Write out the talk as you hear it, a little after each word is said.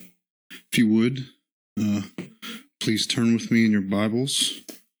If you would, please turn with me in your Bibles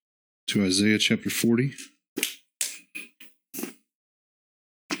to Isaiah chapter 40. I'm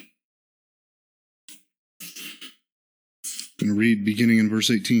going to read beginning in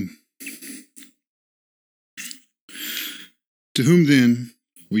verse 18. To whom then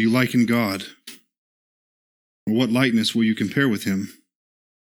will you liken God? Or what likeness will you compare with him?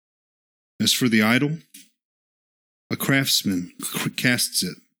 As for the idol, a craftsman casts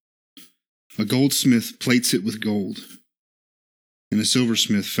it. A goldsmith plates it with gold, and a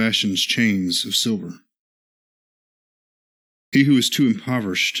silversmith fashions chains of silver. He who is too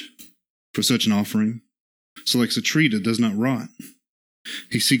impoverished for such an offering selects a tree that does not rot.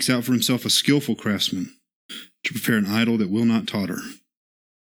 He seeks out for himself a skillful craftsman to prepare an idol that will not totter.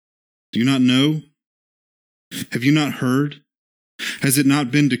 Do you not know? Have you not heard? Has it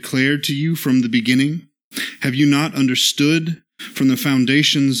not been declared to you from the beginning? Have you not understood from the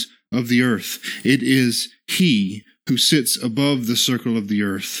foundations of the earth? It is he who sits above the circle of the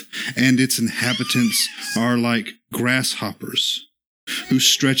earth, and its inhabitants are like grasshoppers, who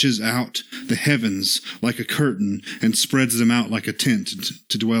stretches out the heavens like a curtain and spreads them out like a tent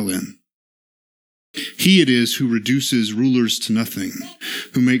to dwell in. He it is who reduces rulers to nothing,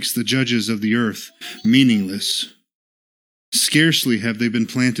 who makes the judges of the earth meaningless. Scarcely have they been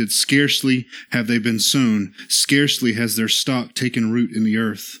planted, scarcely have they been sown, scarcely has their stock taken root in the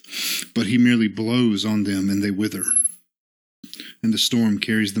earth, but he merely blows on them and they wither, and the storm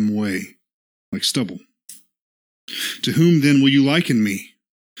carries them away like stubble. To whom then will you liken me,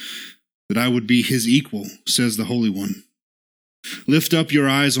 that I would be his equal, says the Holy One? Lift up your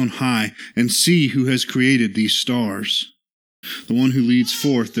eyes on high and see who has created these stars, the one who leads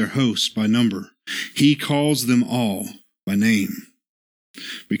forth their hosts by number. He calls them all by name,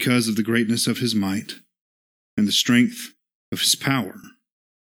 because of the greatness of his might and the strength of his power.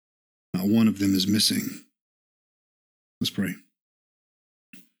 Not one of them is missing. Let's pray.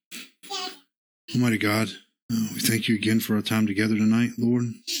 Almighty God, we thank you again for our time together tonight, Lord.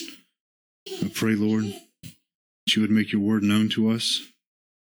 I pray, Lord, that you would make your word known to us,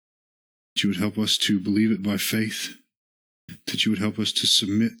 that you would help us to believe it by faith, that you would help us to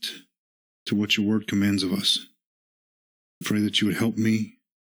submit to what your word commands of us. I pray that you would help me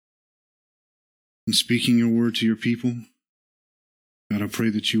in speaking your word to your people. God, I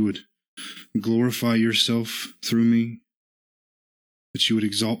pray that you would glorify yourself through me, that you would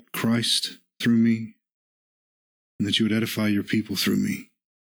exalt Christ through me, and that you would edify your people through me.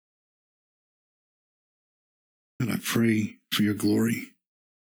 And I pray for your glory.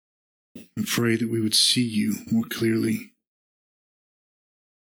 I pray that we would see you more clearly.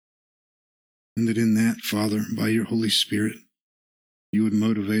 And that in that, Father, by your Holy Spirit, you would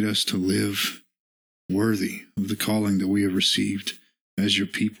motivate us to live worthy of the calling that we have received as your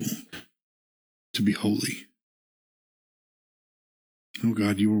people, to be holy. Oh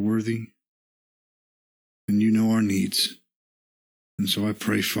God, you are worthy, and you know our needs. And so I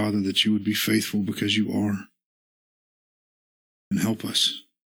pray, Father, that you would be faithful because you are, and help us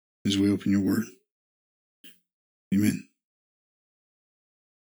as we open your word. Amen.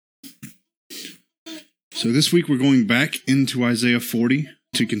 So this week we're going back into Isaiah 40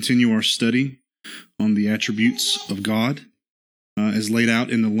 to continue our study on the attributes of God as laid out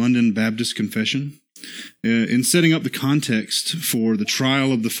in the London Baptist Confession. In setting up the context for the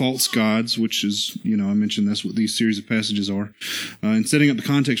trial of the false gods, which is, I mentioned that's what these series of passages are. In setting up the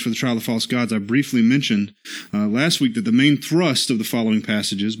context for the trial of false gods, I briefly mentioned last week that the main thrust of the following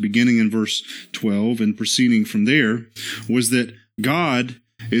passages, beginning in verse 12 and proceeding from there, was that God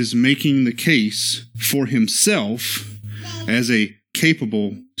is making the case for himself as a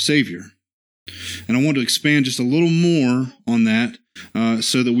capable Savior. And I want to expand just a little more on that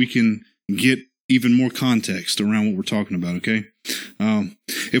so that we can get even more context around what we're talking about, okay?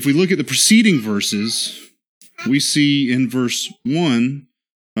 If we look at the preceding verses, we see in verse 1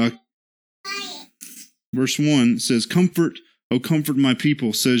 says, "Comfort, O comfort my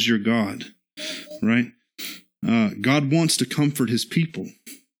people, says your God." Right? God wants to comfort his people.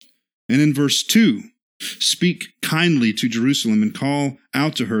 And in verse 2, "Speak kindly to Jerusalem and call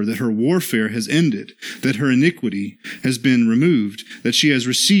out to her that her warfare has ended, that her iniquity has been removed, that she has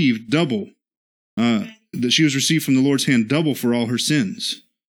received that she has received from the Lord's hand double for all her sins."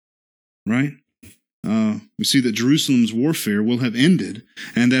 Right? We see that Jerusalem's warfare will have ended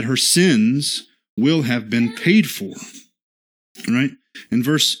and that her sins will have been paid for. Right? In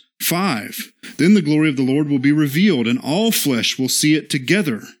verse 5, "Then the glory of the Lord will be revealed, and all flesh will see it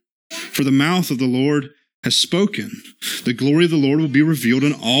together. For the mouth of the Lord has spoken. The glory of the Lord will be revealed,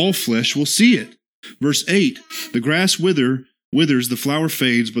 and all flesh will see it." Verse 8, "The grass withers, the flower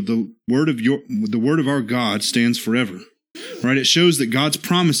fades, but the word of our God stands forever. Right? It shows that God's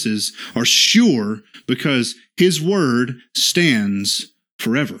promises are sure because his word stands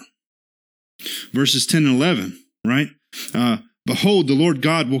forever. Verses 10 and 11, right? Behold, the Lord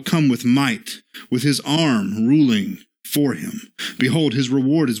God will come with might, with his arm ruling for him. Behold, his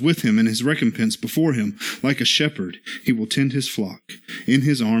reward is with him, and his recompense before him. Like a shepherd, he will tend his flock. In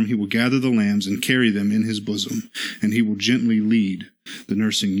his arm he will gather the lambs and carry them in his bosom, and he will gently lead the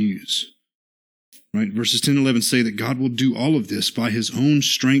nursing ewes. Right? Verses 10 and 11 say that God will do all of this by his own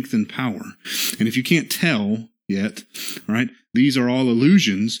strength and power. And if you can't tell yet, right, these are all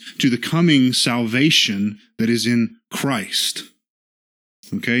allusions to the coming salvation that is in Christ.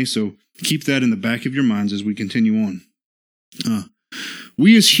 Okay, so keep that in the back of your minds as we continue on.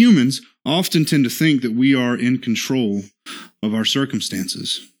 We as humans often tend to think that we are in control of our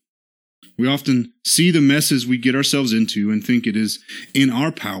circumstances. We often see the messes we get ourselves into and think it is in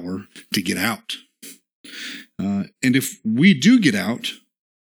our power to get out. And if we do get out,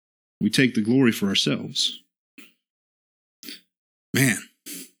 we take the glory for ourselves. Man,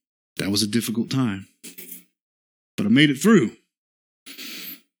 that was a difficult time, but I made it through.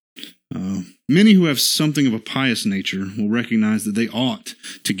 Many who have something of a pious nature will recognize that they ought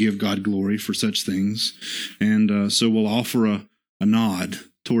to give God glory for such things, and so will offer a nod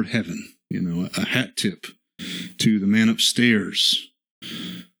toward heaven, a hat tip to the man upstairs.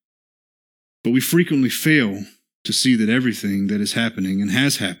 But we frequently fail to see that everything that is happening and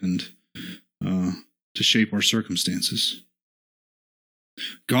has happened to shape our circumstances.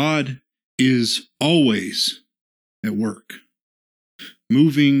 God is always at work,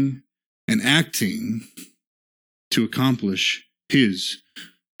 moving and acting to accomplish his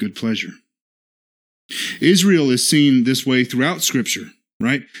good pleasure. Israel is seen this way throughout Scripture,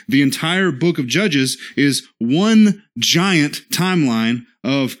 right? The entire book of Judges is one giant timeline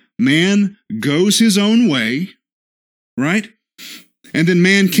of man goes his own way, right? And then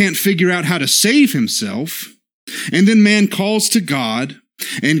man can't figure out how to save himself. And then man calls to God,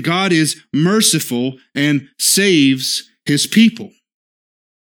 and God is merciful and saves his people.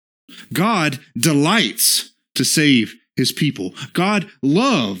 God delights to save his people. God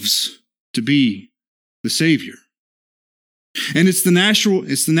loves to be the Savior. And it's the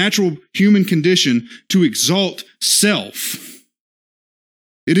natural human condition to exalt self.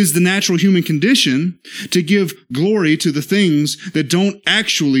 It is the natural human condition to give glory to the things that don't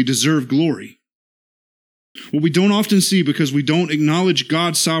actually deserve glory. What we don't often see because we don't acknowledge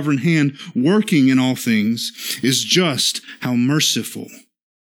God's sovereign hand working in all things is just how merciful,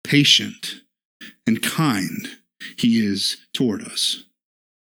 patient, and kind he is toward us.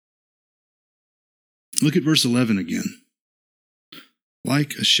 Look at verse 11 again.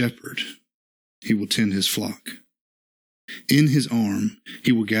 Like a shepherd, he will tend his flock. In his arm,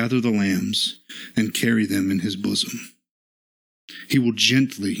 he will gather the lambs and carry them in his bosom. He will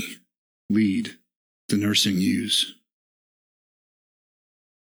gently lead the nursing ewes.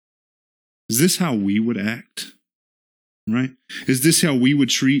 Is this how we would act? Right? Is this how we would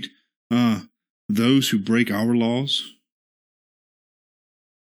treat those who break our laws?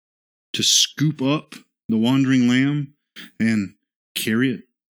 To scoop up the wandering lamb and carry it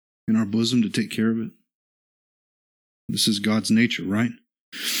in our bosom to take care of it? This is God's nature, right?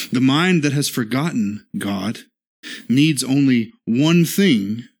 The mind that has forgotten God needs only one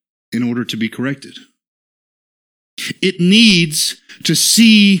thing in order to be corrected. It needs to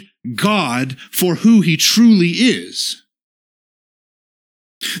see God for who he truly is.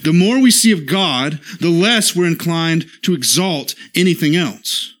 The more we see of God, the less we're inclined to exalt anything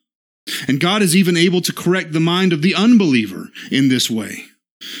else. And God is even able to correct the mind of the unbeliever in this way.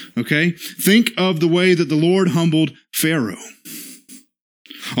 Okay? Think of the way that the Lord humbled Pharaoh.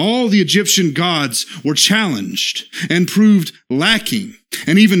 All the Egyptian gods were challenged and proved lacking.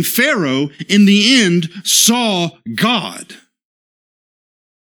 And even Pharaoh, in the end, saw God.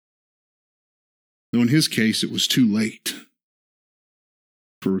 Though in his case, it was too late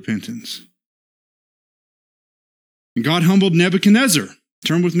for repentance. And God humbled Nebuchadnezzar.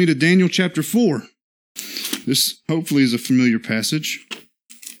 Turn with me to Daniel chapter 4. This hopefully is a familiar passage.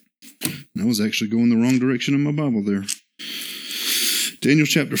 I was actually going the wrong direction in my Bible there. Daniel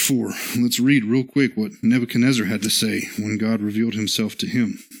chapter 4. Let's read real quick what Nebuchadnezzar had to say when God revealed himself to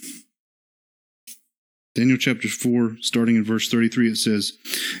him. Daniel chapter 4, starting in verse 33, it says,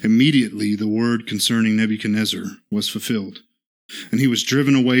 "Immediately the word concerning Nebuchadnezzar was fulfilled, and he was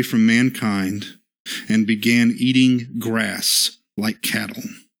driven away from mankind and began eating grass like cattle.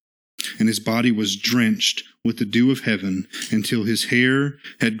 and his body was drenched with the dew of heaven until his hair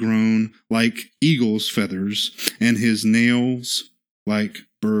had grown like eagle's feathers and his nails like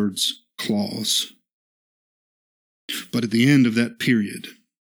birds' claws. But at the end of that period,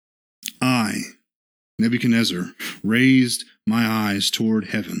 I, Nebuchadnezzar, raised my eyes toward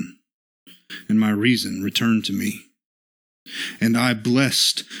heaven, and my reason returned to me. And I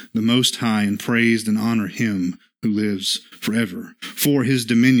blessed the Most High and praised and honored him who lives forever. For his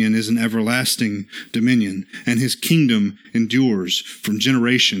dominion is an everlasting dominion, and his kingdom endures from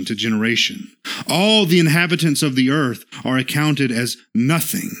generation to generation. All the inhabitants of the earth are accounted as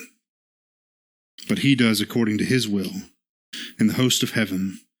nothing, but he does according to his will in the host of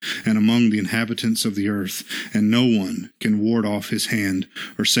heaven and among the inhabitants of the earth, and no one can ward off his hand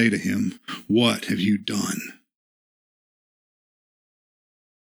or say to him, "What have you done?"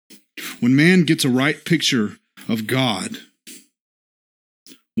 When man gets a right picture of God,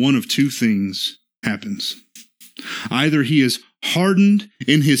 one of two things happens. Either he is hardened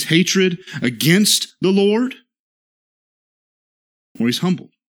in his hatred against the Lord, or he's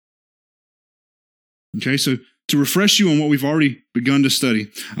humbled. Okay, so to refresh you on what we've already begun to study,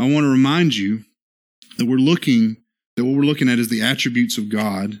 I want to remind you that what we're looking at is the attributes of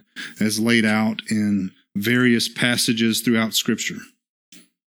God as laid out in various passages throughout Scripture.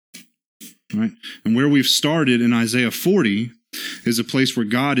 Right? And where we've started in Isaiah 40 is a place where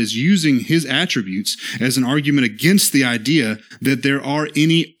God is using his attributes as an argument against the idea that there are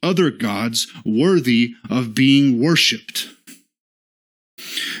any other gods worthy of being worshipped.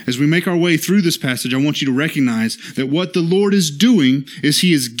 As we make our way through this passage, I want you to recognize that what the Lord is doing is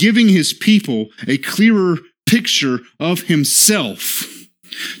he is giving his people a clearer picture of himself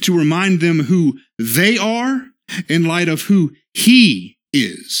to remind them who they are in light of who he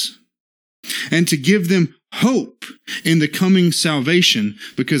is, and to give them hope in the coming salvation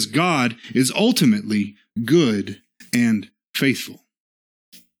because God is ultimately good and faithful.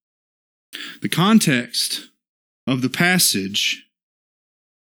 The context of the passage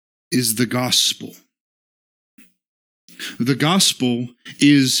is the gospel. The gospel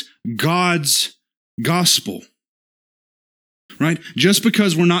is God's gospel. Right? Just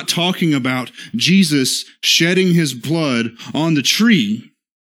because we're not talking about Jesus shedding his blood on the tree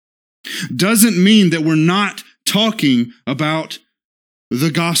doesn't mean that we're not talking about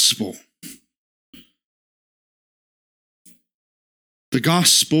the gospel. The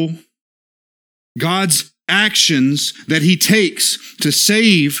gospel, God's actions that he takes to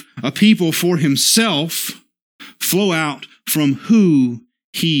save a people for himself, flow out from who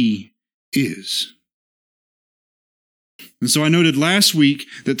he is. And so I noted last week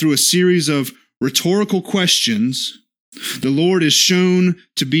that through a series of rhetorical questions, the Lord is shown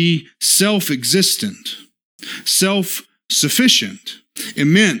to be self-existent, self-sufficient,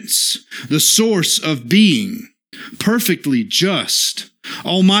 immense, the source of being, perfectly just,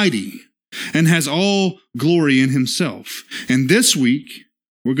 almighty, and has all glory in himself. And this week,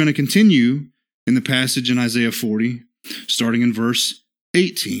 we're going to continue in the passage in Isaiah 40, starting in verse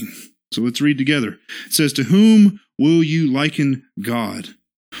 18. So let's read together. It says, "To whom will you liken God,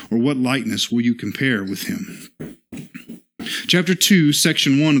 or what likeness will you compare with him?" Chapter 2,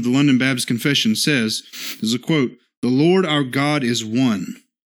 section 1 of the London Baptist Confession says, there's a quote, "The Lord our God is one,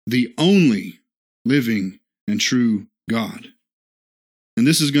 the only living and true God." And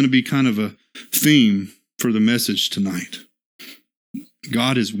this is going to be kind of a theme for the message tonight.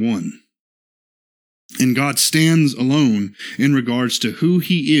 God is one. And God stands alone in regards to who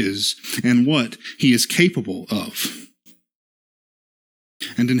he is and what he is capable of,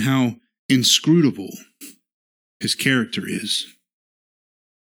 and in how inscrutable his character is.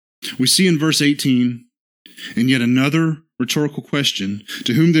 We see in verse 18, and yet another rhetorical question,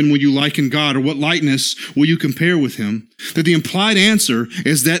 "To whom then will you liken God, or what likeness will you compare with him?" that the implied answer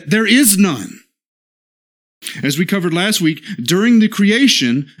is that there is none. As we covered last week, during the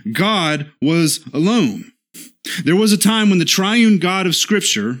creation, God was alone. There was a time when the triune God of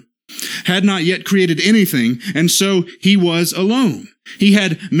Scripture had not yet created anything, and so he was alone. He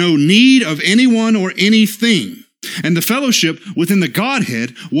had no need of anyone or anything, and the fellowship within the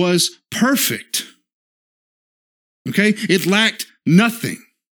Godhead was perfect. Okay? It lacked nothing.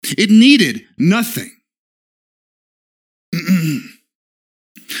 It needed nothing.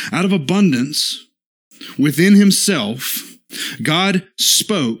 Out of abundance, within himself, God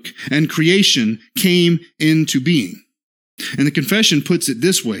spoke and creation came into being. And the confession puts it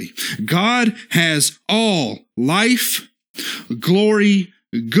this way: God has all life, glory,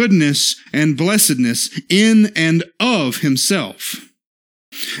 goodness, and blessedness in and of himself.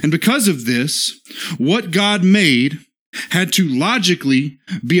 And because of this, what God made had to logically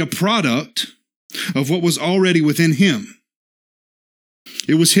be a product of what was already within him.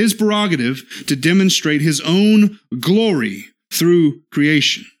 It was his prerogative to demonstrate his own glory through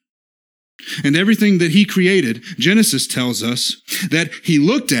creation. And everything that he created, Genesis tells us, that he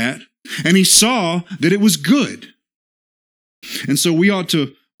looked at and he saw that it was good. And so we ought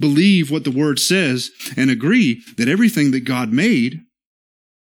to believe what the word says and agree that everything that God made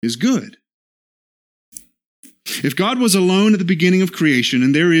is good. If God was alone at the beginning of creation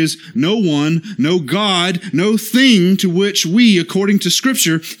and there is no one, no God, no thing to which we, according to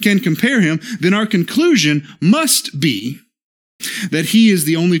Scripture, can compare him, then our conclusion must be that he is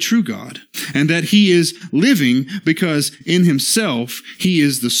the only true God and that he is living because in himself he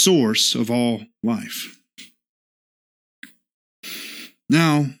is the source of all life.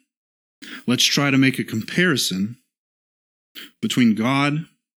 Now, let's try to make a comparison between God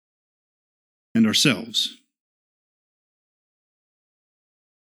and ourselves.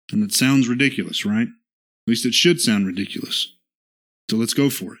 And it sounds ridiculous, right? At least it should sound ridiculous. So let's go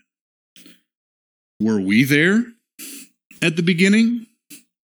for it. Were we there at the beginning?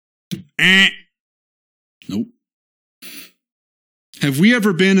 Nope. Have we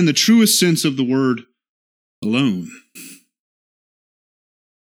ever been, in the truest sense of the word, alone?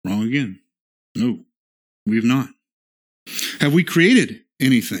 Wrong again. No, we have not. Have we created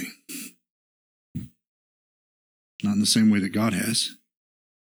anything? Not in the same way that God has.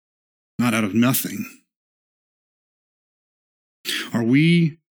 Not out of nothing. Are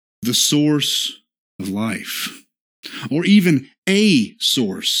we the source of life? Or even a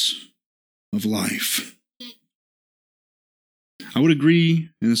source of life? I would agree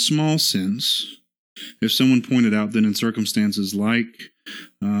in a small sense if someone pointed out that in circumstances like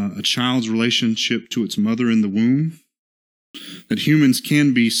a child's relationship to its mother in the womb, that humans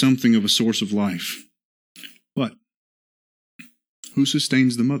can be something of a source of life. But who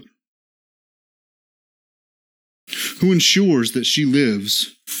sustains the mother? Who ensures that she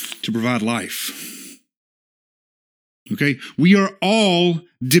lives to provide life? Okay, we are all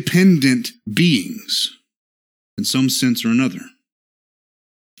dependent beings in some sense or another.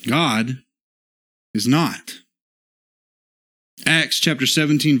 God is not. Acts chapter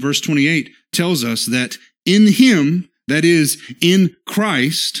 17, verse 28 tells us that in him, that is, in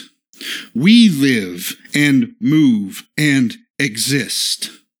Christ, we live and move and exist.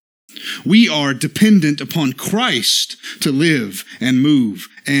 We are dependent upon Christ to live and move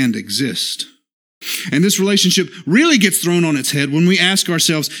and exist. And this relationship really gets thrown on its head when we ask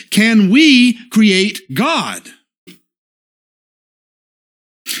ourselves, can we create God?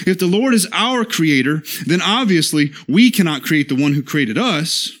 If the Lord is our creator, then obviously we cannot create the one who created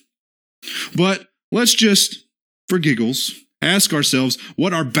us. But let's just, for giggles, ask ourselves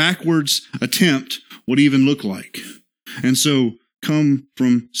what our backwards attempt would even look like. And so come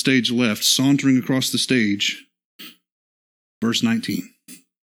from stage left, sauntering across the stage, verse 19.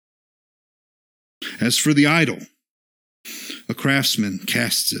 As for the idol, a craftsman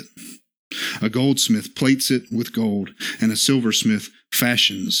casts it. A goldsmith plates it with gold, and a silversmith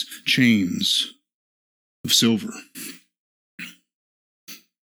fashions chains of silver.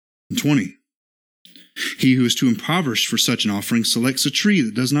 And 20. He who is too impoverished for such an offering selects a tree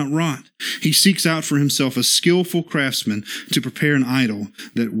that does not rot. He seeks out for himself a skillful craftsman to prepare an idol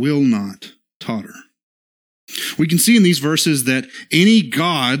that will not totter. We can see in these verses that any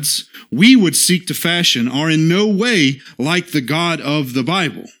gods we would seek to fashion are in no way like the God of the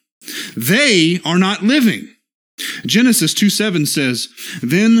Bible. They are not living. Genesis 2:7 says,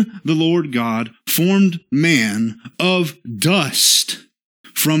 "Then the Lord God formed man of dust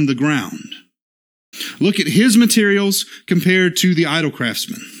from the ground." Look at his materials compared to the idol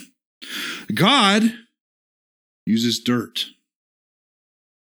craftsman. God uses dirt.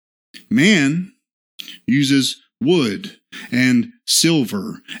 Man uses wood and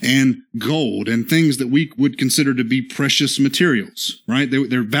silver and gold and things that we would consider to be precious materials, right?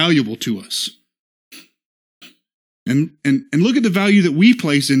 They're valuable to us. And look at the value that we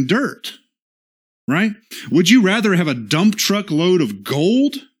place in dirt, right? Would you rather have a dump truck load of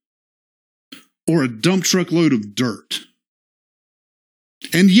gold or a dump truck load of dirt?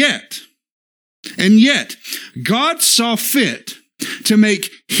 And yet, God saw fit to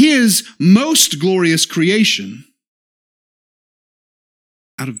make his most glorious creation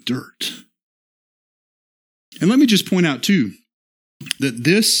out of dirt. And let me just point out too, that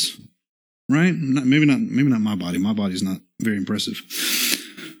this, right? Maybe not my body. My body's not very impressive.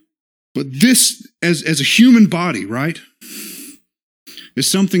 But this, as a human body, right, is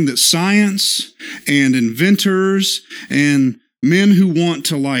something that science and inventors and men who want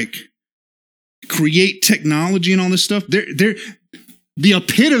to create technology and all this stuff, they're the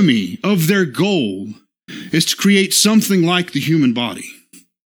epitome of their goal is to create something like the human body.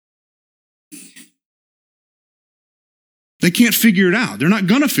 They can't figure it out. They're not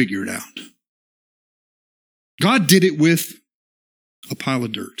going to figure it out. God did it with a pile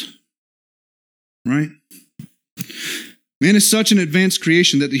of dirt, right? Man is such an advanced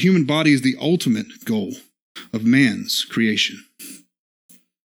creation that the human body is the ultimate goal of man's creation.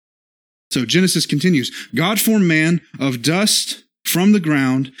 So Genesis continues. God formed man of dust from the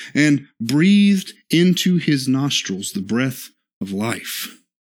ground and breathed into his nostrils the breath of life,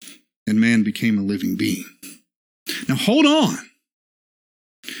 and man became a living being. Now hold on.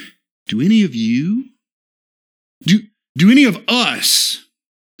 Do any of you, do any of us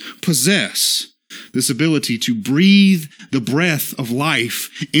possess this ability to breathe the breath of life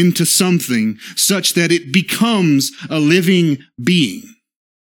into something such that it becomes a living being?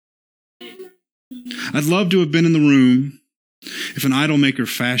 I'd love to have been in the room if an idol maker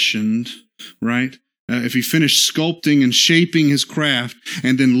fashioned, right? If he finished sculpting and shaping his craft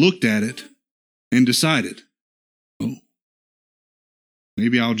and then looked at it and decided, oh,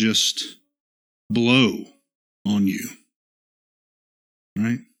 maybe I'll just blow on you,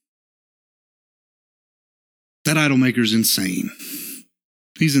 right? That idol maker's insane.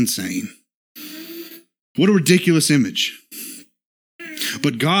 He's insane. What a ridiculous image.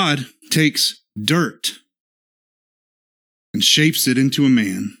 But God takes dirt and shapes it into a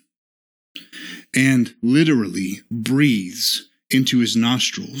man and literally breathes into his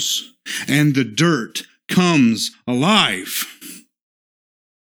nostrils, and the dirt comes alive.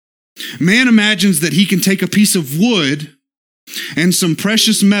 Man imagines that he can take a piece of wood and some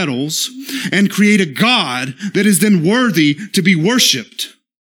precious metals and create a God that is then worthy to be worshipped.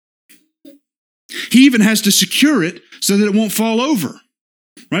 He even has to secure it so that it won't fall over.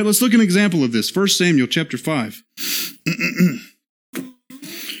 Right? Let's look at an example of this. 1 Samuel chapter 5.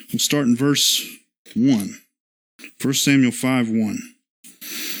 We'll start in verse 1. 1 Samuel 5:1.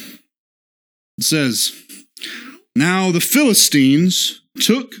 It says, "Now the Philistines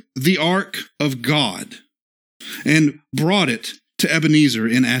took the ark of God and brought it to Ebenezer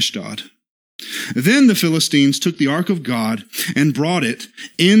in Ashdod. Then the Philistines took the ark of God and brought it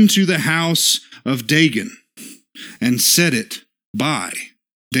into the house of Dagon and set it by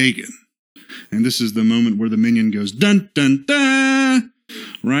Dagon." And this is the moment where the minion goes, dun, dun, dun,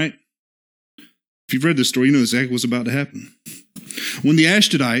 right? If you've read this story, you know exactly what's about to happen. When the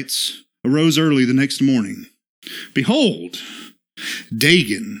Ashdodites arose early the next morning, behold,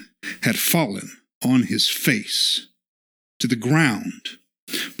 Dagon had fallen on his face to the ground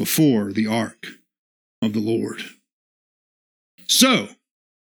before the ark of the Lord. So,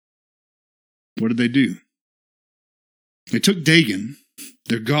 what did they do? They took Dagon,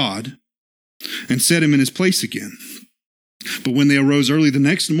 their god, and set him in his place again. But when they arose early the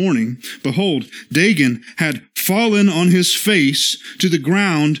next morning, behold, Dagon had fallen on his face to the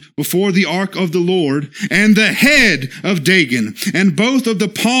ground before the ark of the Lord, and the head of Dagon and both of the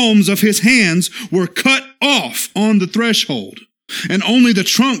palms of his hands were cut off on the threshold, and only the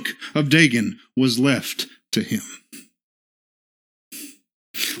trunk of Dagon was left to him.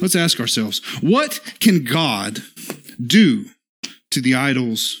 Let's ask ourselves, what can God do to the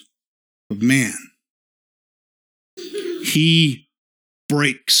idols of man? He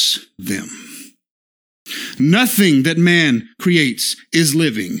breaks them. Nothing that man creates is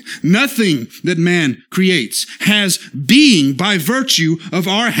living. Nothing that man creates has being by virtue of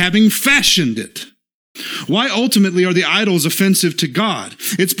our having fashioned it. Why ultimately are the idols offensive to God?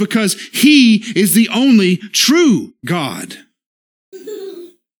 It's because He is the only true God.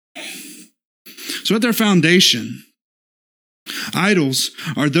 So at their foundation, idols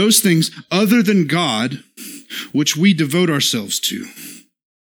are those things other than God which we devote ourselves to.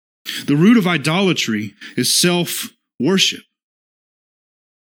 The root of idolatry is self-worship.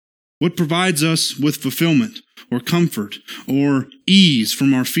 What provides us with fulfillment or comfort or ease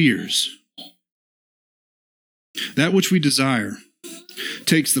from our fears? That which we desire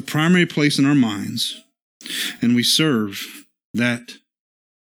takes the primary place in our minds, and we serve that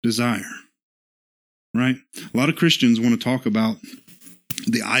desire. Right? A lot of Christians want to talk about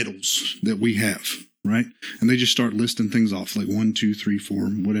the idols that we have, right? And they just start listing things off, like 1, 2, 3, 4,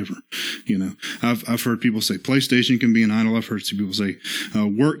 whatever. You know, I've heard people say PlayStation can be an idol. I've heard some people say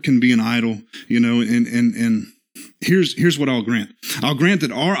work can be an idol. You know, and here's what I'll grant. I'll grant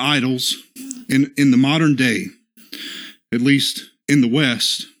that our idols in the modern day, at least in the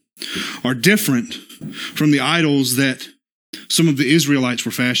West, are different from the idols that some of the Israelites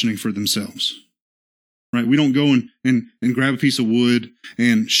were fashioning for themselves. right? We don't go and grab a piece of wood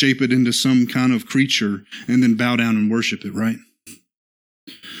and shape it into some kind of creature and then bow down and worship it, right?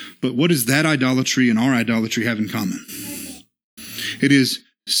 But what does that idolatry and our idolatry have in common? It is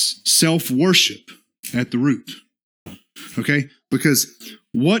self-worship at the root, okay? Because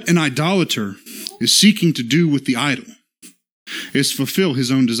what an idolater is seeking to do with the idol is fulfill his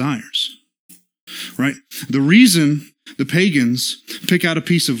own desires, right? The reason the pagans pick out a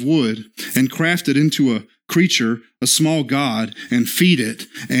piece of wood and craft it into a creature, a small god, and feed it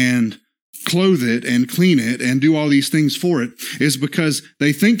and clothe it and clean it and do all these things for it is because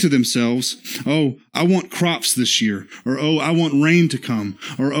they think to themselves, oh, I want crops this year, or oh, I want rain to come,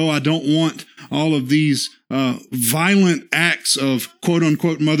 or oh, I don't want all of these violent acts of quote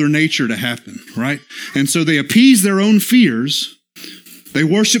unquote Mother Nature to happen, right? And so they appease their own fears. They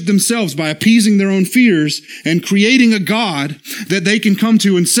worship themselves by appeasing their own fears and creating a God that they can come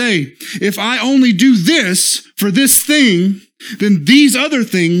to and say, if I only do this for this thing, then these other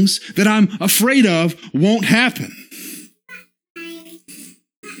things that I'm afraid of won't happen.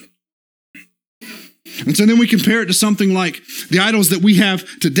 And so then we compare it to something like the idols that we have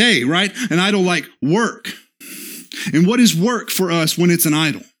today, right? An idol like work. And what is work for us when it's an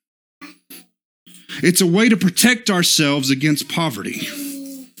idol? It's a way to protect ourselves against poverty.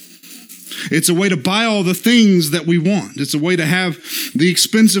 It's a way to buy all the things that we want. It's a way to have the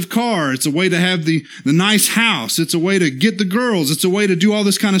expensive car. It's a way to have the nice house. It's a way to get the girls. It's a way to do all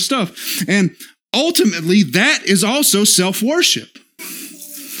this kind of stuff. And ultimately, that is also self-worship.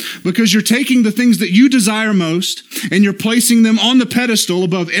 Because you're taking the things that you desire most and you're placing them on the pedestal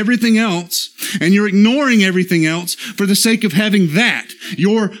above everything else, and you're ignoring everything else for the sake of having that,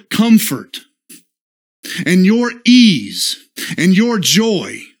 your comfort and your ease and your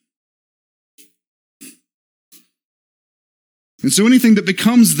joy. And so anything that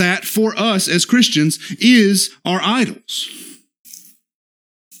becomes that for us as Christians is our idols.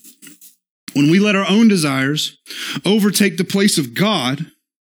 When we let our own desires overtake the place of God,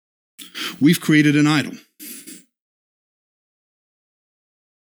 we've created an idol.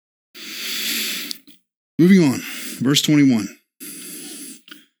 Moving on, verse 21.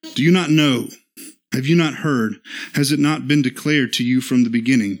 Do you not know? Have you not heard? Has it not been declared to you from the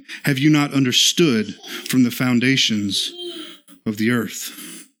beginning? Have you not understood from the foundations of the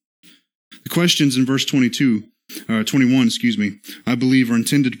earth? The questions in verse 21, I believe are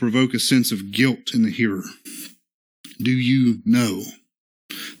intended to provoke a sense of guilt in the hearer. Do you know?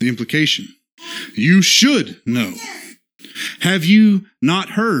 The implication, you should know. Have you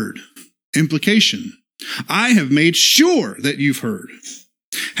not heard? Implication, I have made sure that you've heard.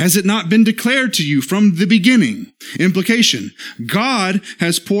 Has it not been declared to you from the beginning? Implication, God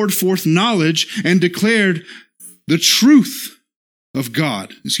has poured forth knowledge and declared the truth of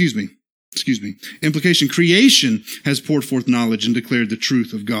God. Excuse me. Implication, creation has poured forth knowledge and declared the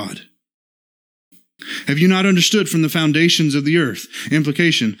truth of God. Have you not understood from the foundations of the earth?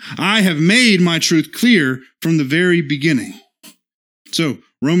 Implication, I have made my truth clear from the very beginning. So,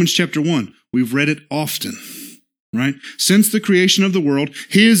 Romans chapter 1, we've read it often, right? Since the creation of the world,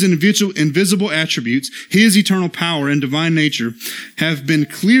 his invisible attributes, his eternal power and divine nature have been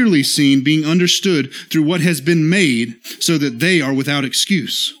clearly seen, being understood through what has been made, so that they are without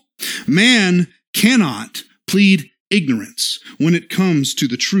excuse. Man cannot plead ignorance when it comes to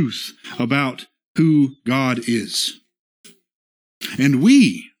the truth about who God is. And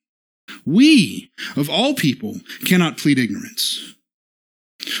we of all people cannot plead ignorance.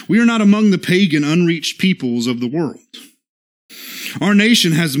 We are not among the pagan, unreached peoples of the world. Our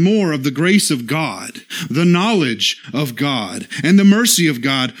nation has more of the grace of God, the knowledge of God, and the mercy of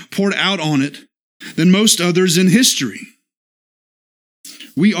God poured out on it than most others in history.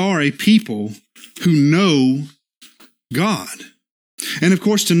 We are a people who know God. And of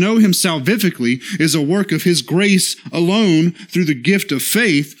course, to know him salvifically is a work of his grace alone through the gift of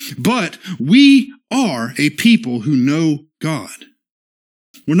faith, but we are a people who know God.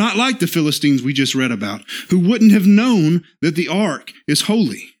 We're not like the Philistines we just read about, who wouldn't have known that the ark is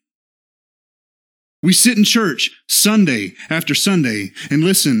holy. We sit in church Sunday after Sunday and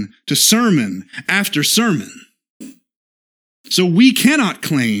listen to sermon after sermon. So we cannot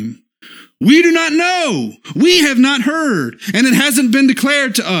claim, we do not know, we have not heard, and it hasn't been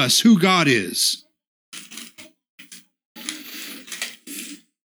declared to us who God is.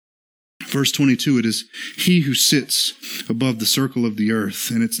 Verse 22, it is he who sits above the circle of the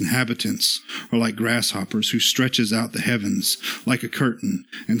earth, and its inhabitants are like grasshoppers, who stretches out the heavens like a curtain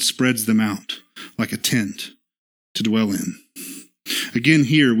and spreads them out like a tent to dwell in. Again,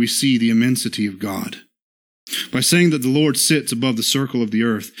 here we see the immensity of God. By saying that the Lord sits above the circle of the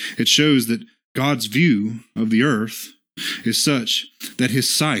earth, it shows that God's view of the earth is such that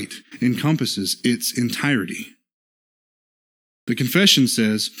his sight encompasses its entirety. The confession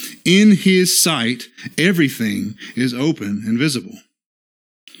says, in his sight, everything is open and visible.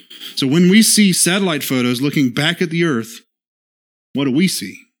 So when we see satellite photos looking back at the earth, what do we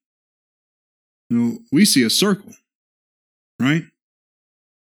see? We see a circle, right?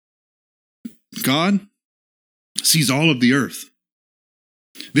 God sees all of the earth.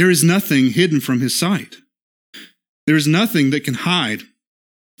 There is nothing hidden from his sight. There is nothing that can hide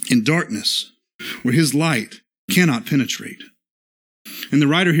in darkness where his light cannot penetrate. And the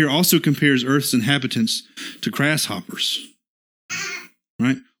writer here also compares earth's inhabitants to grasshoppers,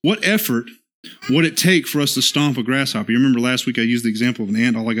 right? What effort would it take for us to stomp a grasshopper? You remember last week I used the example of an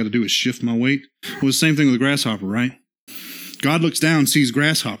ant. All I got to do is shift my weight. Well, the same thing with a grasshopper, right? God looks down, sees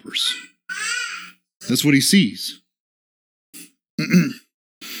grasshoppers. That's what he sees. In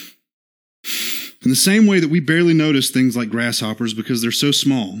the same way that we barely notice things like grasshoppers because they're so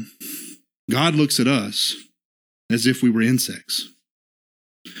small, God looks at us as if we were insects.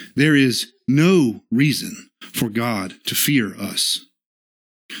 There is no reason for God to fear us.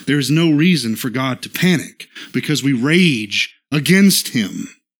 There is no reason for God to panic because we rage against him.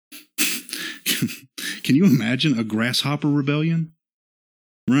 Can you imagine a grasshopper rebellion?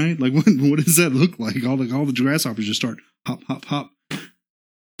 Right? Like, what does that look like? All the grasshoppers just start hop, hop, hop.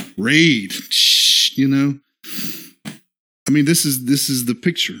 Raid, you know. I mean, this is the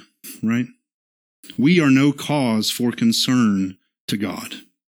picture, right? We are no cause for concern to God.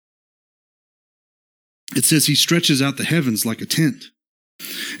 It says he stretches out the heavens like a tent.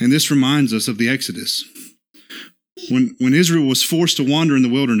 And this reminds us of the Exodus. When Israel was forced to wander in the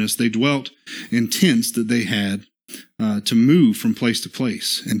wilderness, they dwelt in tents that they had to move from place to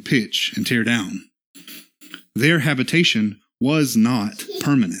place and pitch and tear down. Their habitation was not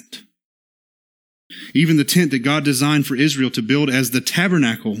permanent. Even the tent that God designed for Israel to build as the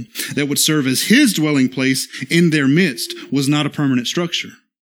tabernacle that would serve as his dwelling place in their midst was not a permanent structure.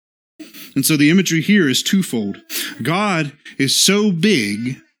 And so the imagery here is twofold. God is so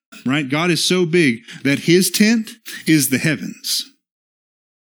big, right? God is so big that his tent is the heavens.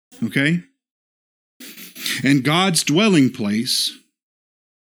 Okay? And God's dwelling place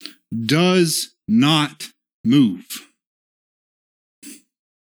does not move.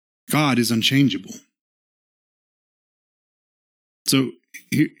 God is unchangeable. So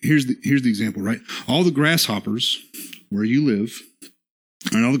here's the example, right? All the grasshoppers where you live,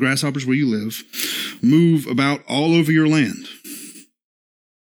 and all the grasshoppers where you live, move about all over your land.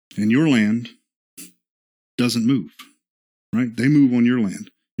 And your land doesn't move, right? They move on your land.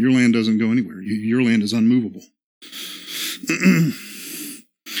 Your land doesn't go anywhere. Your land is unmovable.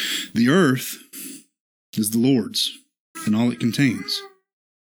 The earth is the Lord's and all it contains.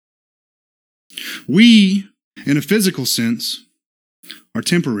 We, in a physical sense, are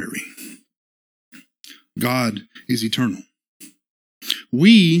temporary. God is eternal.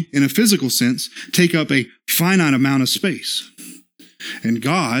 We, in a physical sense, take up a finite amount of space. And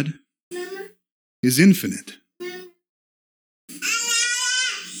God is infinite.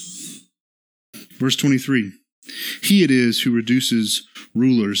 Verse 23, he it is who reduces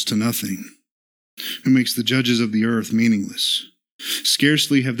rulers to nothing, who makes the judges of the earth meaningless.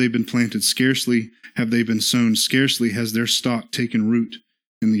 Scarcely have they been planted, scarcely have they been sown, scarcely has their stock taken root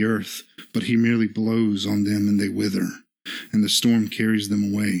in the earth, but he merely blows on them and they wither, and the storm carries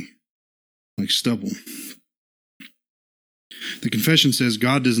them away like stubble. The confession says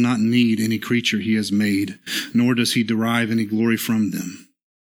God does not need any creature he has made, nor does he derive any glory from them.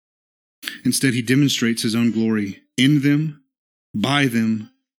 Instead, he demonstrates his own glory in them, by them,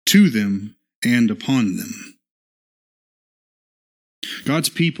 to them, and upon them. God's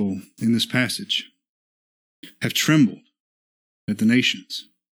people in this passage have trembled at the nations.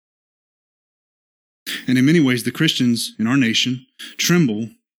 And in many ways, the Christians in our nation tremble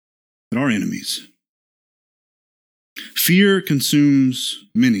at our enemies. Fear consumes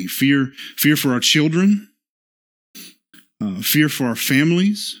many. Fear for our children, fear for our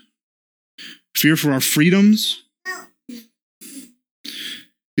families, fear for our freedoms.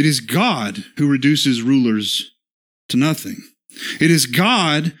 It is God who reduces rulers to nothing. It is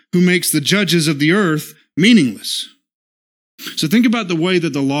God who makes the judges of the earth meaningless. So think about the way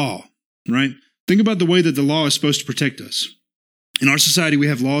that the law, right? Think about the way that the law is supposed to protect us. In our society, we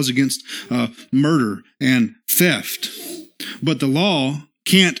have laws against murder and theft, but the law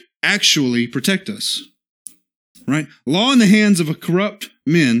can't actually protect us, right? Law in the hands of a corrupt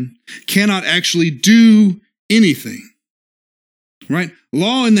men cannot actually do anything, right?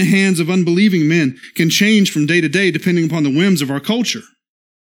 Law in the hands of unbelieving men can change from day to day depending upon the whims of our culture.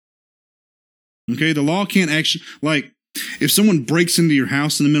 Okay, the law can't actually, like, if someone breaks into your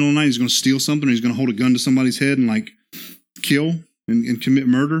house in the middle of the night, he's going to steal something, or he's going to hold a gun to somebody's head and, like, kill and commit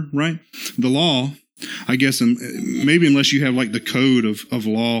murder, right? The law, I guess, and maybe unless you have, like, the code of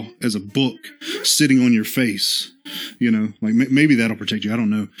law as a book sitting on your face, like, maybe that'll protect you. I don't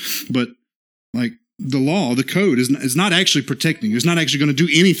know. But, like, the law, the code is not actually protecting you. It's not actually going to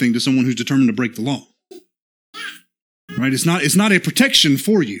do anything to someone who's determined to break the law. Right? It's not a protection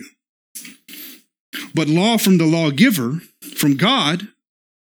for you. But law from the lawgiver, from God,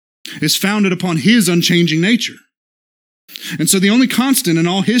 is founded upon his unchanging nature. And so the only constant in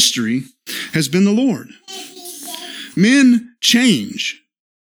all history has been the Lord. Men change.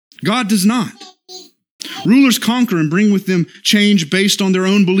 God does not. Rulers conquer and bring with them change based on their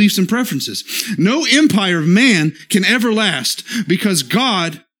own beliefs and preferences. No empire of man can ever last because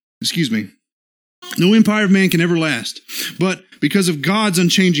no empire of man can ever last. But because of God's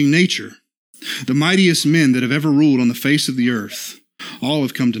unchanging nature, the mightiest men that have ever ruled on the face of the earth, all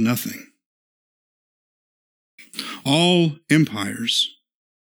have come to nothing. All empires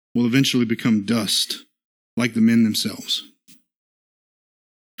will eventually become dust, like the men themselves.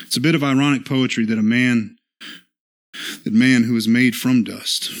 It's a bit of ironic poetry that man who is made from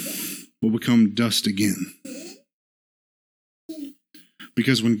dust will become dust again.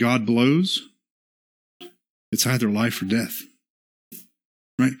 Because when God blows, it's either life or death.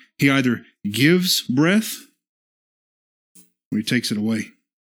 Right? He either gives breath or he takes it away.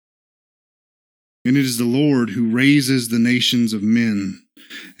 And it is the Lord who raises the nations of men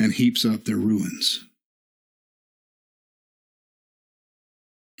and heaps up their ruins.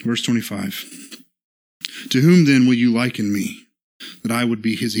 Verse 25. To whom then will you liken me, that I would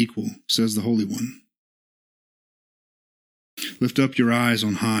be his equal, says the Holy One. Lift up your eyes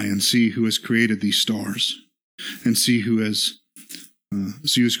on high and see who has created these stars, and see who has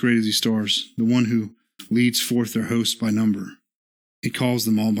created these stars, the one who leads forth their hosts by number. He calls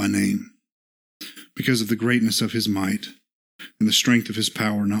them all by name. Because of the greatness of his might and the strength of his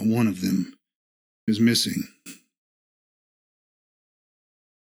power, not one of them is missing.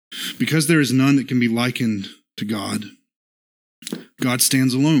 Because there is none that can be likened to God, God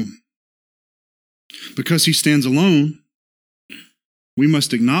stands alone. Because he stands alone, we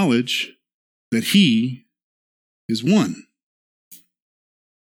must acknowledge that he is one.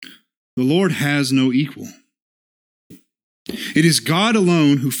 The Lord has no equal. It is God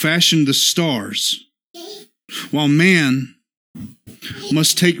alone who fashioned the stars, while man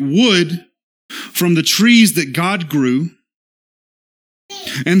must take wood from the trees that God grew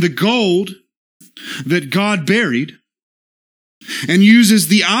and the gold that God buried, and uses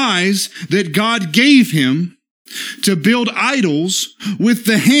the eyes that God gave him to build idols with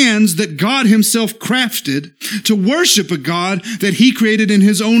the hands that God himself crafted, to worship a God that he created in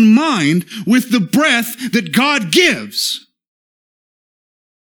his own mind with the breath that God gives.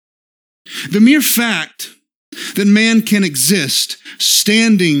 The mere fact that man can exist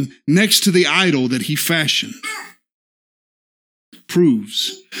standing next to the idol that he fashioned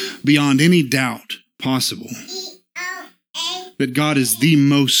proves beyond any doubt possible that God is the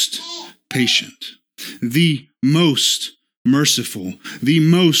most patient, the most merciful, the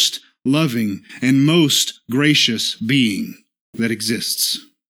most loving, and most gracious being that exists.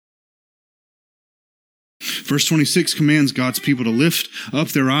 Verse 26 commands God's people to lift up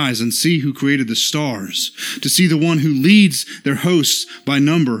their eyes and see who created the stars, to see the one who leads their hosts by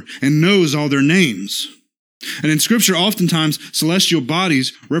number and knows all their names. And in Scripture, oftentimes, celestial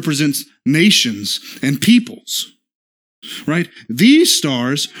bodies represents nations and peoples. Right? These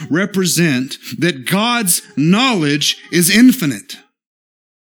stars represent that God's knowledge is infinite.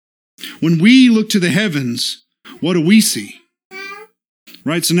 When we look to the heavens, what do we see?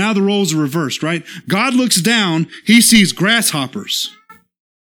 Right? So now the roles are reversed, right? God looks down, he sees grasshoppers.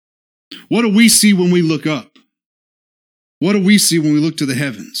 What do we see when we look up? What do we see when we look to the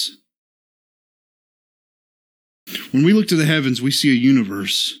heavens? When we look to the heavens, we see a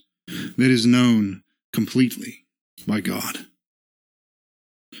universe that is known completely by God.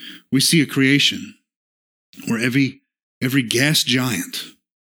 We see a creation where every gas giant,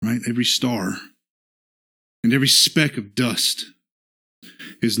 right, every star, and every speck of dust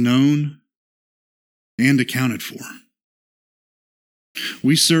is known and accounted for.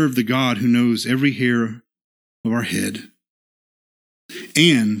 We serve the God who knows every hair of our head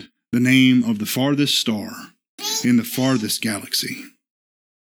and the name of the farthest star in the farthest galaxy.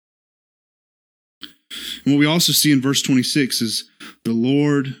 And what we also see in verse 26 is the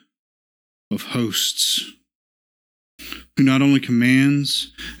Lord of hosts, who not only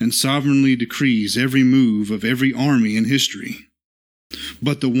commands and sovereignly decrees every move of every army in history,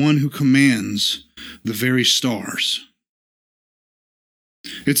 but the one who commands the very stars.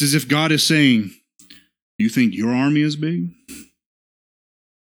 It's as if God is saying, you think your army is big?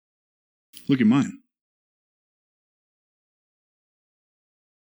 Look at mine.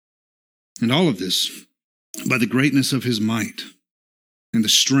 And all of this by the greatness of his might and the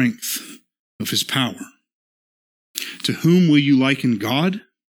strength of his power. To whom will you liken God?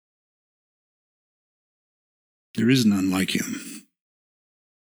 There is none like him.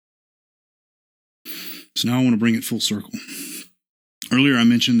 So now I want to bring it full circle. Earlier I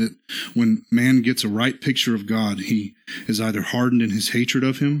mentioned that when man gets a right picture of God, he is either hardened in his hatred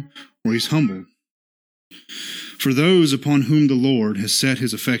of him or he's humbled. For those upon whom the Lord has set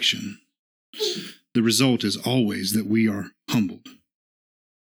his affection, the result is always that we are humbled.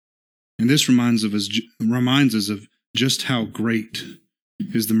 And this reminds us of just how great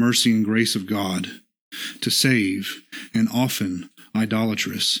is the mercy and grace of God to save an often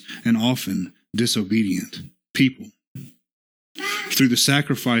idolatrous and often disobedient people through the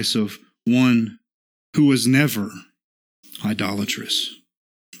sacrifice of one who was never idolatrous,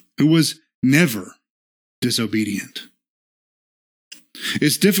 who was never disobedient.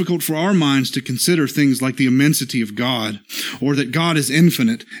 It's difficult for our minds to consider things like the immensity of God or that God is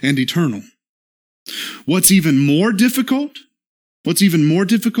infinite and eternal. What's even more difficult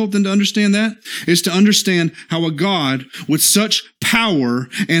than to understand that is to understand how a God with such power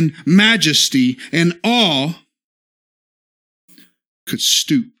and majesty and awe could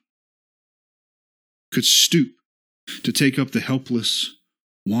stoop to take up the helpless,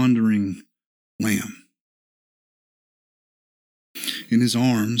 wandering lamb in his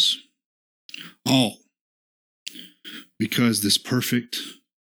arms, all because this perfect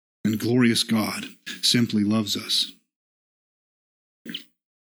and glorious God simply loves us.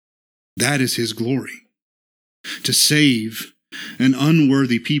 That is his glory, to save an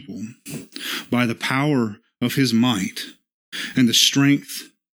unworthy people by the power of his might and the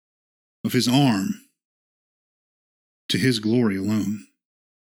strength of his arm, to his glory alone.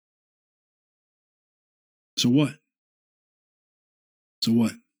 So what?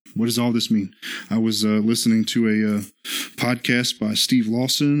 What does all this mean? I was listening to a podcast by Steve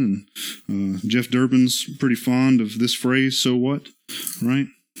Lawson, and Jeff Durbin's pretty fond of this phrase, so what, right?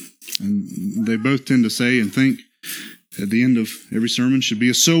 And they both tend to say and think at the end of every sermon should be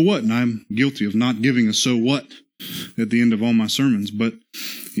a so what, and I'm guilty of not giving a so what at the end of all my sermons. But,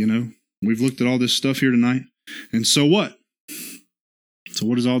 we've looked at all this stuff here tonight, and so what? So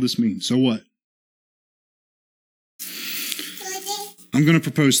what does all this mean? So what? I'm going to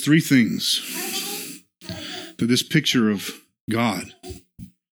propose 3 things that this picture of God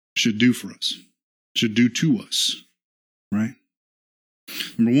should do for us, should do to us, right?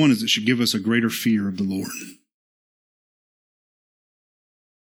 Number 1 is it should give us a greater fear of the Lord.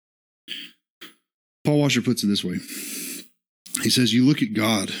 Paul Washer puts it this way. He says, you look at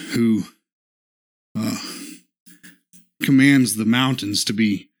God who commands the mountains to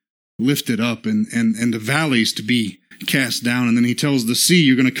be lifted up and the valleys to be cast down, and then he tells the sea,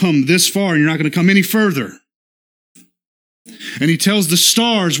 you're going to come this far and you're not going to come any further. And he tells the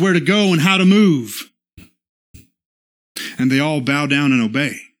stars where to go and how to move. And they all bow down and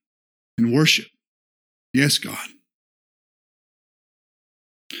obey and worship. Yes, God.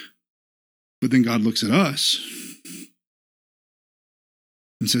 But then God looks at us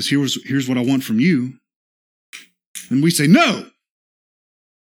and says, here's what I want from you. And we say, no.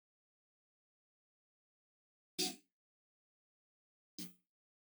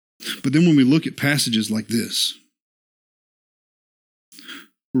 But then when we look at passages like this,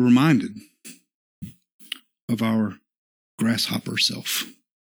 we're reminded of our grasshopper self,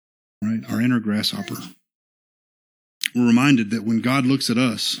 right? Our inner grasshopper. We're reminded that when God looks at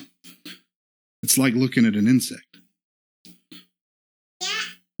us, it's like looking at an insect.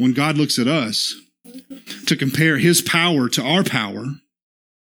 When God looks at us, to compare his power to our power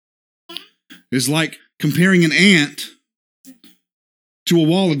is like comparing an ant to a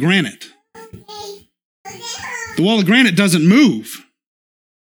wall of granite. The wall of granite doesn't move.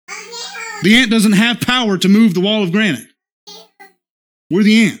 The ant doesn't have power to move the wall of granite. We're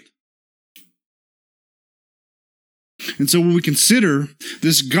the ant. And so when we consider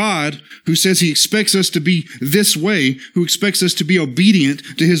this God who says he expects us to be this way, who expects us to be obedient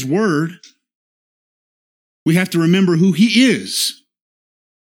to his word, we have to remember who he is.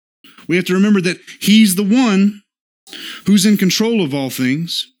 We have to remember that he's the one who's in control of all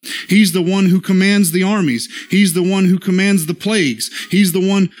things. He's the one who commands the armies. He's the one who commands the plagues. He's the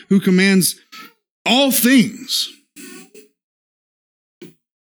one who commands all things.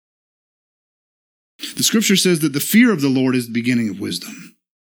 The scripture says that the fear of the Lord is the beginning of wisdom.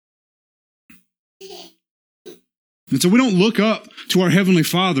 And so we don't look up to our Heavenly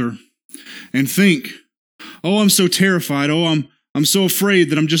Father and think, oh, I'm so terrified. Oh, I'm so afraid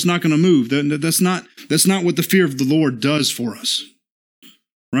that I'm just not going to move. That's not what the fear of the Lord does for us,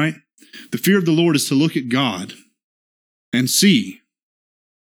 right? The fear of the Lord is to look at God and see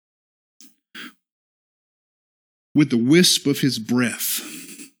with the wisp of his breath,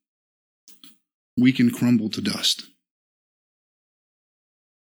 we can crumble to dust.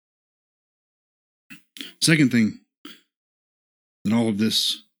 Second thing that all of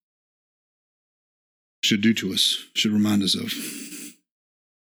this should do to us, should remind us of,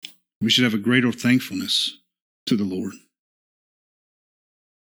 we should have a greater thankfulness to the Lord.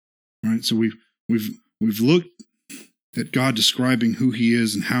 Right? So we've looked at God describing who he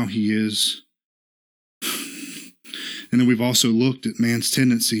is and how he is. And then we've also looked at man's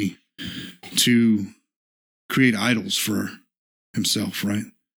tendency to create idols for himself, right?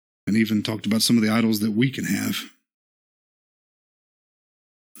 And even talked about some of the idols that we can have.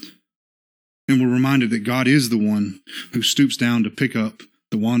 And we're reminded that God is the one who stoops down to pick up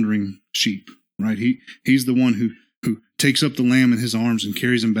the wandering sheep, right? He's the one who takes up the lamb in his arms and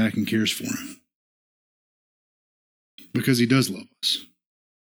carries him back and cares for him. Because he does love us.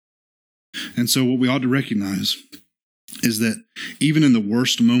 And so what we ought to recognize is that even in the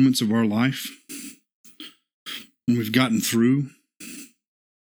worst moments of our life, when we've gotten through,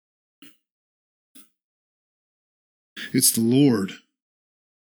 it's the Lord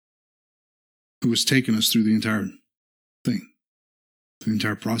who has taken us through the entire thing, the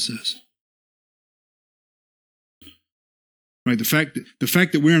entire process. Right? The fact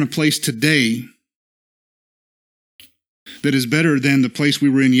that we're in a place today that is better than the place we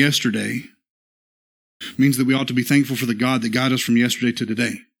were in yesterday means that we ought to be thankful for the God that got us from yesterday to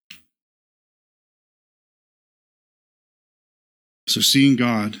today. So seeing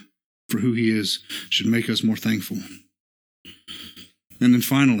God for who he is should make us more thankful. And then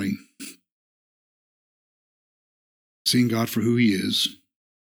finally, seeing God for who he is,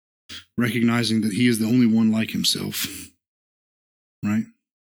 recognizing that he is the only one like himself, right?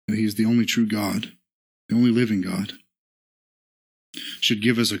 That he is the only true God, the only living God, should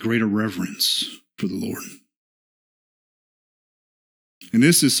give us a greater reverence for the Lord. And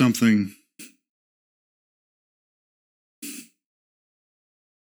this is something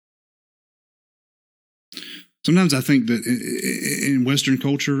sometimes I think that in Western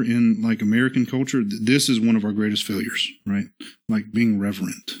culture, in like American culture, this is one of our greatest failures, right? Like being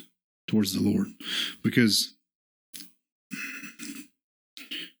reverent towards the Lord. Because,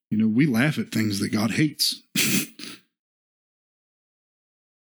 we laugh at things that God hates.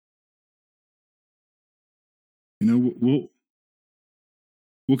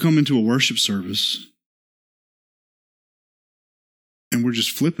 We'll come into a worship service and we're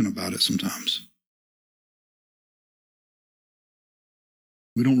just flippant about it sometimes.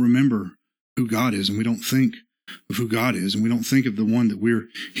 We don't remember who God is, and we don't think of who God is, and we don't think of the one that we're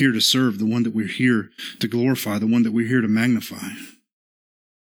here to serve, the one that we're here to glorify, the one that we're here to magnify.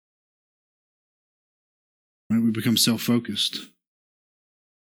 Right? We become self-focused.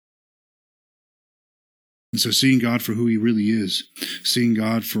 And so seeing God for who he really is, seeing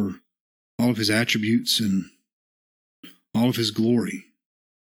God for all of his attributes and all of his glory,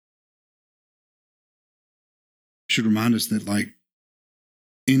 should remind us that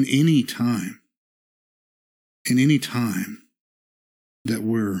in any time that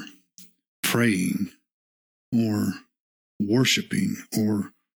we're praying or worshiping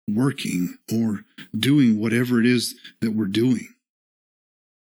or working or doing whatever it is that we're doing,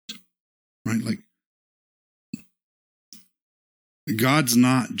 right? Like, God's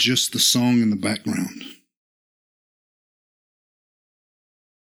not just the song in the background.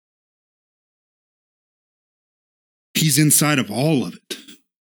 He's inside of all of it.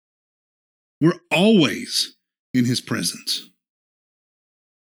 We're always in his presence.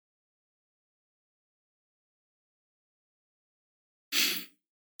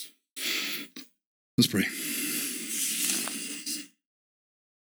 Let's pray.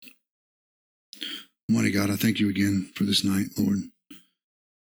 Almighty God, I thank you again for this night, Lord.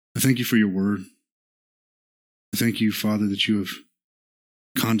 I thank you for your word. I thank you, Father, that you have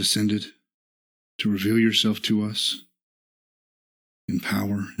condescended to reveal yourself to us in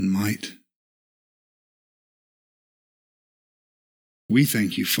power and might. We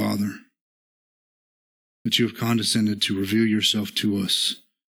thank you, Father, that you have condescended to reveal yourself to us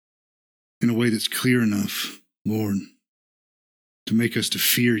in a way that's clear enough, Lord, to make us to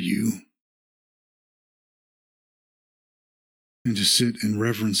fear you and to sit in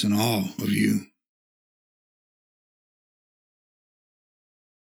reverence and awe of you.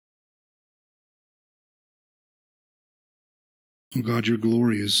 Oh God, your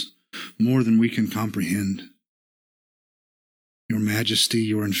glory is more than we can comprehend. Your majesty,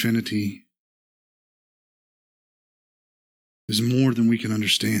 your infinity is more than we can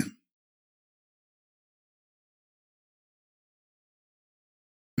understand.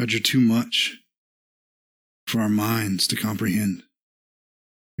 God, you're too much for our minds to comprehend.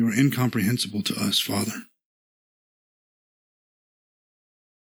 You are incomprehensible to us, Father.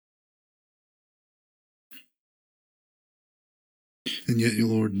 And yet,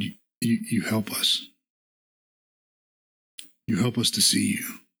 Lord, you help us. You help us to see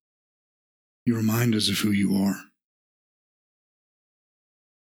you. You remind us of who you are.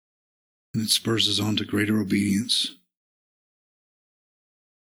 And it spurs us on to greater obedience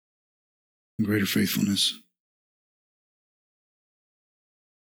and greater faithfulness.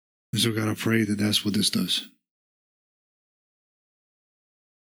 And so, God, I pray that that's what this does.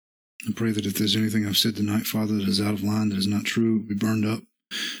 I pray that if there's anything I've said tonight, Father, that is out of line, that is not true, be burned up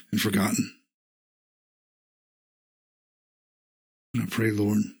and forgotten. And I pray,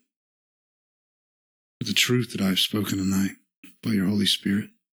 Lord, that the truth that I've spoken tonight by your Holy Spirit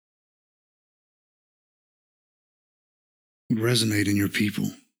would resonate in your people,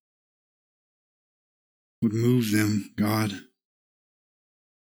 would move them, God,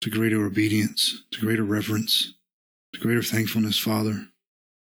 to greater obedience, to greater reverence, to greater thankfulness, Father.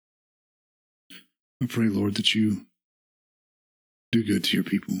 I pray, Lord, that you do good to your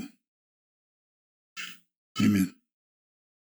people. Amen.